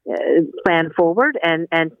plan forward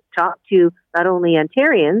and talk to not only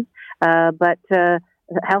Ontarians but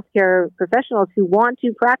healthcare professionals who want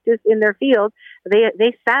to practice in their field.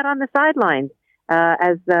 They sat on the sidelines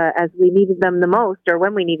as we needed them the most, or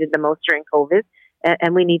when we needed them most during COVID,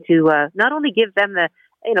 and we need to not only give them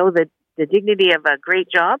the dignity of a great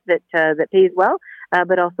job that pays well,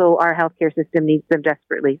 but also our healthcare system needs them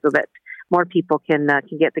desperately so that more people can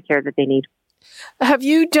get the care that they need. Have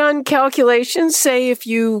you done calculations? Say if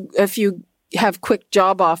you have quick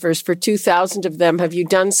job offers for 2,000 of them, have you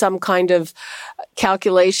done some kind of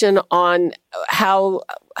calculation on how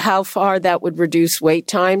far that would reduce wait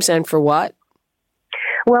times and for what?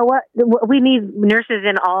 Well, we need nurses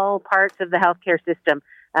in all parts of the healthcare system,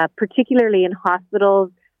 particularly in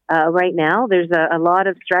hospitals. Right now, there's a lot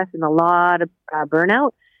of stress and a lot of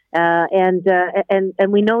burnout, and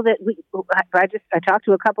we know that I talked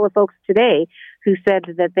to a couple of folks today who said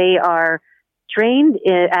that they are trained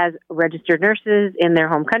as registered nurses in their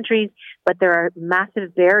home countries, but there are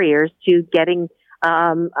massive barriers to getting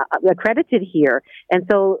accredited here, and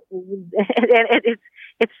so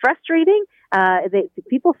it's frustrating.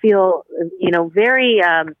 People feel very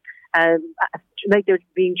like they're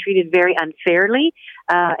being treated very unfairly,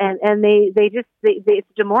 and it's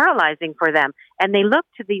demoralizing for them. And they look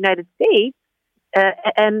to the United States,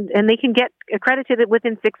 and they can get accredited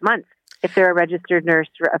within 6 months if they're a registered nurse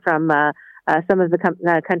from some of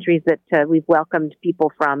the countries that we've welcomed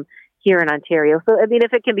people from here in Ontario. So, I mean,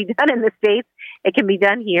 if it can be done in the States, it can be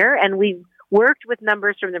done here. And we've worked with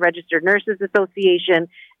numbers from the Registered Nurses Association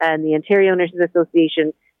and the Ontario Nurses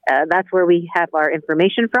Association. That's where we have our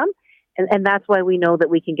information from. And that's why we know that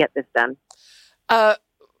we can get this done.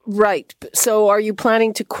 Right. So are you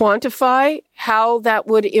planning to quantify how that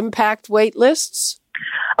would impact wait lists?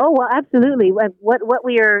 Oh, well, absolutely. What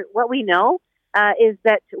we know is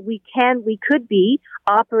that we could be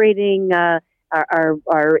operating our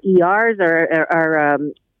ERs or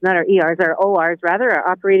not our ERs, our ORs rather, our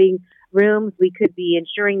operating rooms. We could be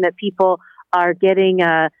ensuring that people are getting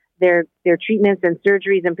their treatments and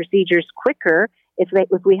surgeries and procedures quicker if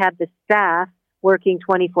we have the staff working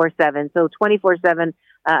 24/7, so 24/7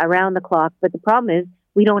 around the clock. But the problem is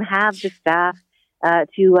we don't have the staff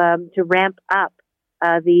to ramp up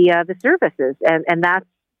the services, and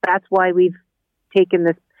that's why we've taken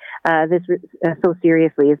this so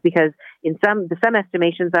seriously, is because some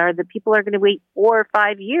estimations are that people are going to wait 4 or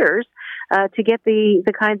 5 years to get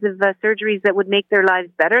the kinds of surgeries that would make their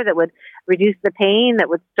lives better, that would reduce the pain, that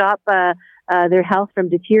would stop their health from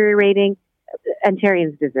deteriorating.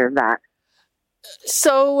 Ontarians deserve that.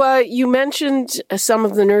 So you mentioned some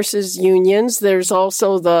of the nurses' unions. There's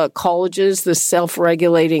also the colleges, the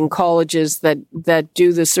self-regulating colleges that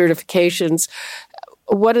do the certifications.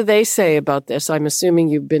 What do they say about this? I'm assuming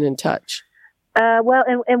you've been in touch. Well,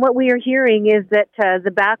 and what we are hearing is that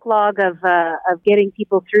the backlog of getting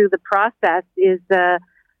people through the process is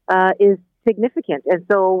significant. And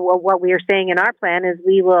so what we are saying in our plan is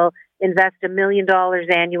we will invest $1 million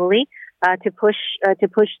annually to push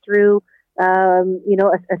through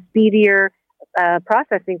a speedier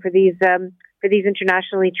processing for these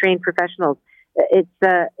internationally trained professionals. It's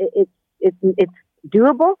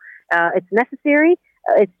doable. It's necessary.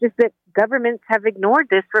 It's just that governments have ignored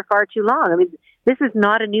this for far too long. I mean, this is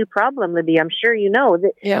not a new problem, Libby. I'm sure you know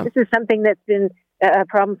that This is something that's been a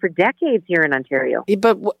problem for decades here in Ontario.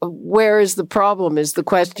 But where is the problem? Is the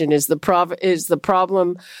question? Is the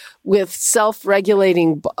problem with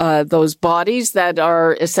self-regulating those bodies that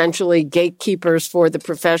are essentially gatekeepers for the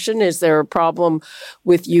profession? Is there a problem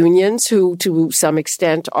with unions who, to some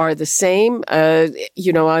extent, are the same?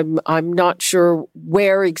 I'm not sure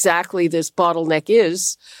where exactly this bottleneck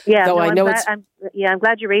is. Yeah, though I'm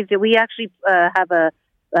glad you raised it. We actually have a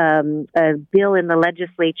bill in the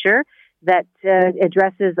legislature that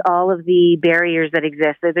addresses all of the barriers that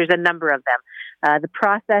exist. There's a number of them. The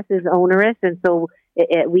process is onerous, and so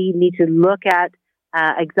we need to look at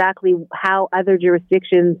exactly how other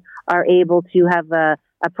jurisdictions are able to have a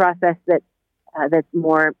process that's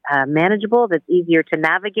more manageable, that's easier to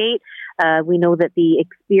navigate. We know that the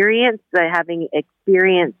experience, having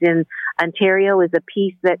experience in Ontario is a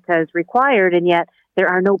piece that is required, and yet there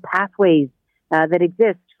are no pathways that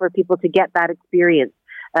exist for people to get that experience.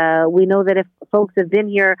 We know that if folks have been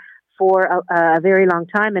here for a very long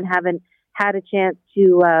time and haven't had a chance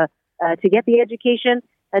to get the education,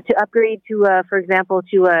 to upgrade to, for example,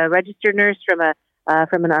 to a registered nurse from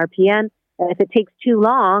an RPN, if it takes too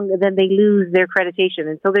long, then they lose their accreditation.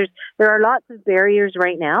 And so there are lots of barriers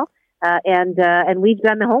right now, and we've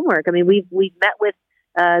done the homework. I mean, we've met with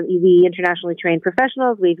the internationally trained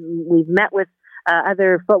professionals. We've met with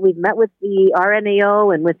we've met with the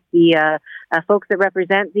RNAO and with the folks that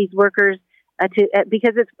represent these workers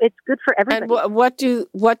because it's good for everybody. And what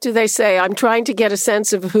do they say? I'm trying to get a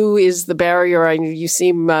sense of who is the barrier. You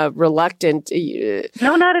seem reluctant.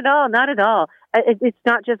 No, not at all. Not at all. It's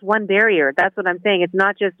not just one barrier. That's what I'm saying. It's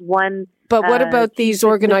not just one. But what about these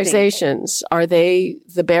organizations? Are they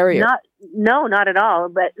the barrier? No, not at all.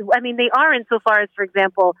 But I mean, they are insofar as, for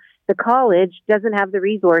example, the college doesn't have the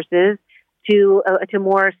resources to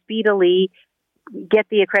more speedily get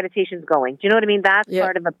the accreditations going. Do you know what I mean? That's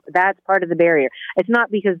part of the barrier. It's not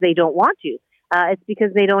because they don't want to. It's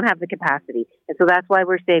because they don't have the capacity. And so that's why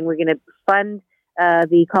we're saying we're going to fund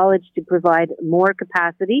the college to provide more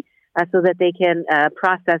capacity so that they can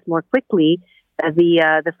process more quickly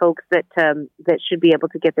the folks that should be able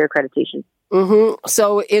to get their accreditation. Mm-hmm.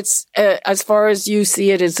 So it's as far as you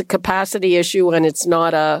see it, it's a capacity issue, and it's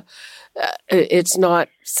not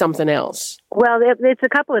something else. Well, it's a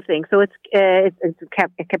couple of things. So it's a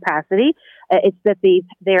capacity. It's that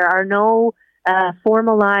there are no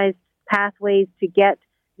formalized pathways to get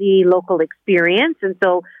the local experience, and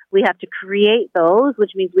so we have to create those,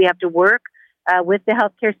 which means we have to work with the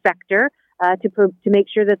healthcare sector to make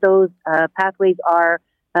sure that those pathways are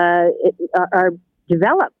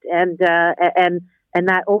developed, and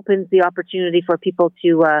that opens the opportunity for people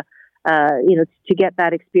to get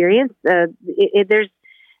that experience. There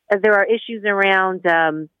are issues around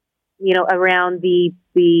around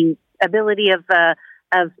the ability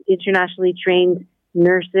of internationally trained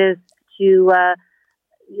nurses to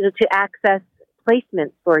access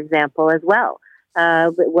placements, for example, as well.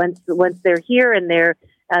 But once they're here and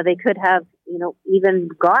they could have even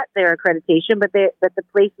got their accreditation, but the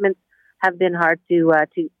placements have been hard to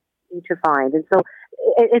find. And so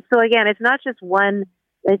again, it's not just one.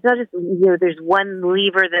 It's not just there's one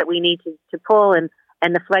lever that we need to pull and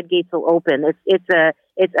the floodgates will open. It's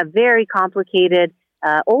a very complicated,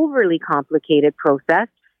 overly complicated process,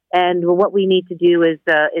 and what we need to do is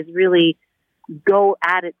really go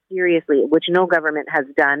at it seriously, which no government has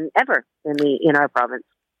done ever in our province.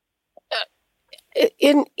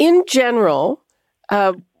 In general,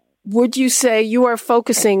 would you say you are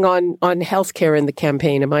focusing on healthcare in the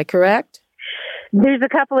campaign? Am I correct? There's a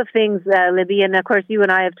couple of things, Libby, and of course you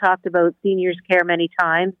and I have talked about seniors care many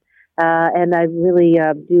times, and I really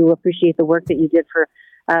do appreciate the work that you did for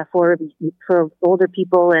older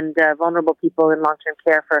people and vulnerable people in long-term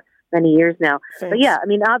care for many years now. Thanks. But yeah, I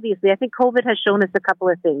mean, obviously, I think COVID has shown us a couple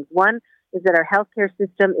of things. One is that our healthcare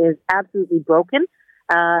system is absolutely broken,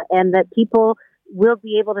 and that people will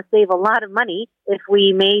be able to save a lot of money if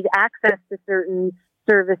we made access to certain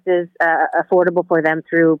services affordable for them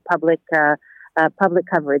through public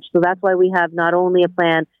coverage. So that's why we have not only a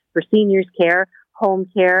plan for seniors care, home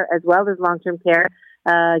care, as well as long-term care,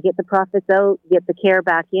 get the profits out, get the care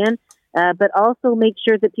back in, but also make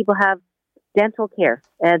sure that people have dental care,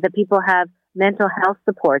 that people have mental health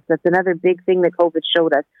supports. That's another big thing that COVID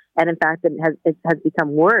showed us. And in fact, it has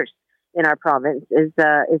become worse in our province is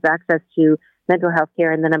access to mental health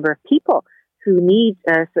care and the number of people who need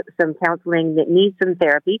some counseling, that need some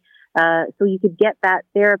therapy. So you could get that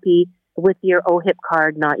therapy with your OHIP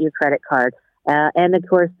card, not your credit card. And of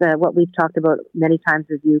course, what we've talked about many times,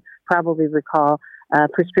 as you probably recall,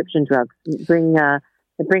 prescription drugs, bring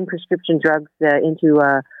prescription drugs into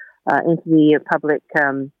the public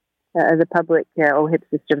OHIP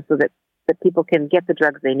system, so that people can get the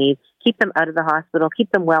drugs they need, keep them out of the hospital,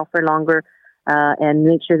 keep them well for longer, and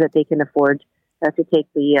make sure that they can afford to take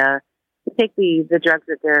the drugs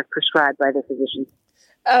that they're prescribed by their physicians.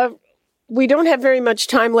 We don't have very much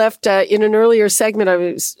time left. In an earlier segment, I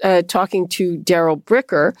was talking to Daryl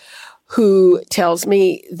Bricker, who tells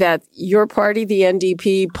me that your party, the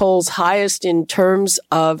NDP, polls highest in terms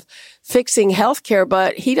of fixing healthcare,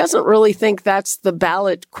 but he doesn't really think that's the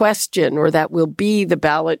ballot question, or that will be the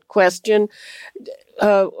ballot question.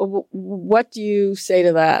 What do you say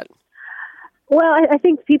to that? Well, I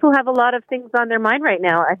think people have a lot of things on their mind right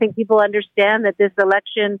now. I think people understand that this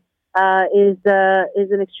election is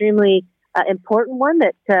an extremely important one.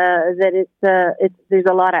 That there's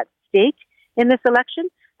a lot at stake in this election.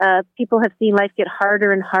 People have seen life get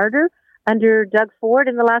harder and harder under Doug Ford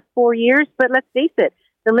in the last 4 years. But let's face it,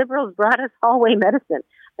 the Liberals brought us hallway medicine.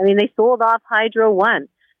 I mean, they sold off Hydro One.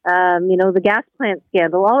 The gas plant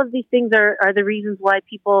scandal. All of these things are the reasons why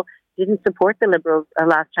people didn't support the Liberals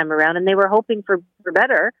last time around, and they were hoping for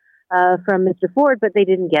better from Mr. Ford, but they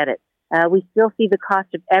didn't get it. We still see the cost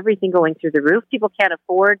of everything going through the roof. People can't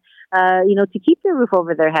afford, to keep their roof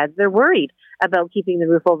over their heads. They're worried about keeping the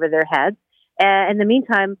roof over their heads. In the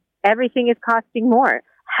meantime, everything is costing more.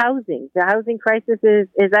 The housing crisis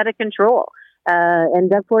is out of control, and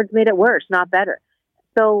Doug Ford's made it worse, not better.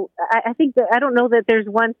 So I think that I don't know that there's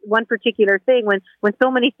one particular thing when so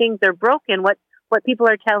many things are broken. What people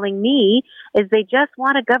are telling me is they just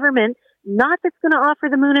want a government not that's going to offer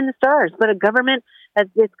the moon and the stars, but a government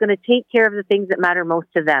that's going to take care of the things that matter most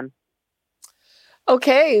to them.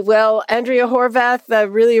 Okay, well, Andrea Horwath,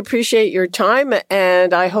 really appreciate your time,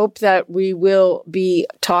 and I hope that we will be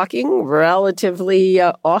talking relatively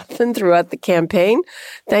often throughout the campaign.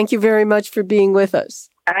 Thank you very much for being with us.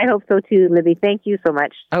 I hope so too, Libby. Thank you so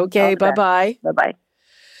much. Okay, bye-bye. Bye-bye.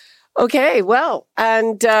 Okay, well,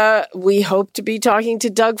 and we hope to be talking to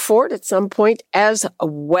Doug Ford at some point as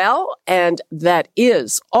well, and that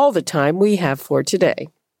is all the time we have for today.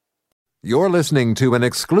 You're listening to an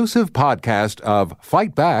exclusive podcast of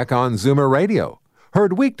Fight Back on Zoomer Radio.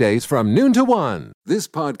 Heard weekdays from noon to 1. This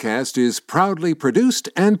podcast is proudly produced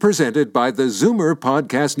and presented by the Zoomer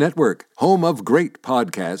Podcast Network, home of great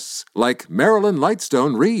podcasts like Marilyn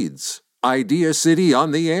Lightstone Reads, Idea City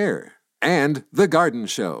on the Air, and The Garden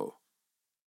Show.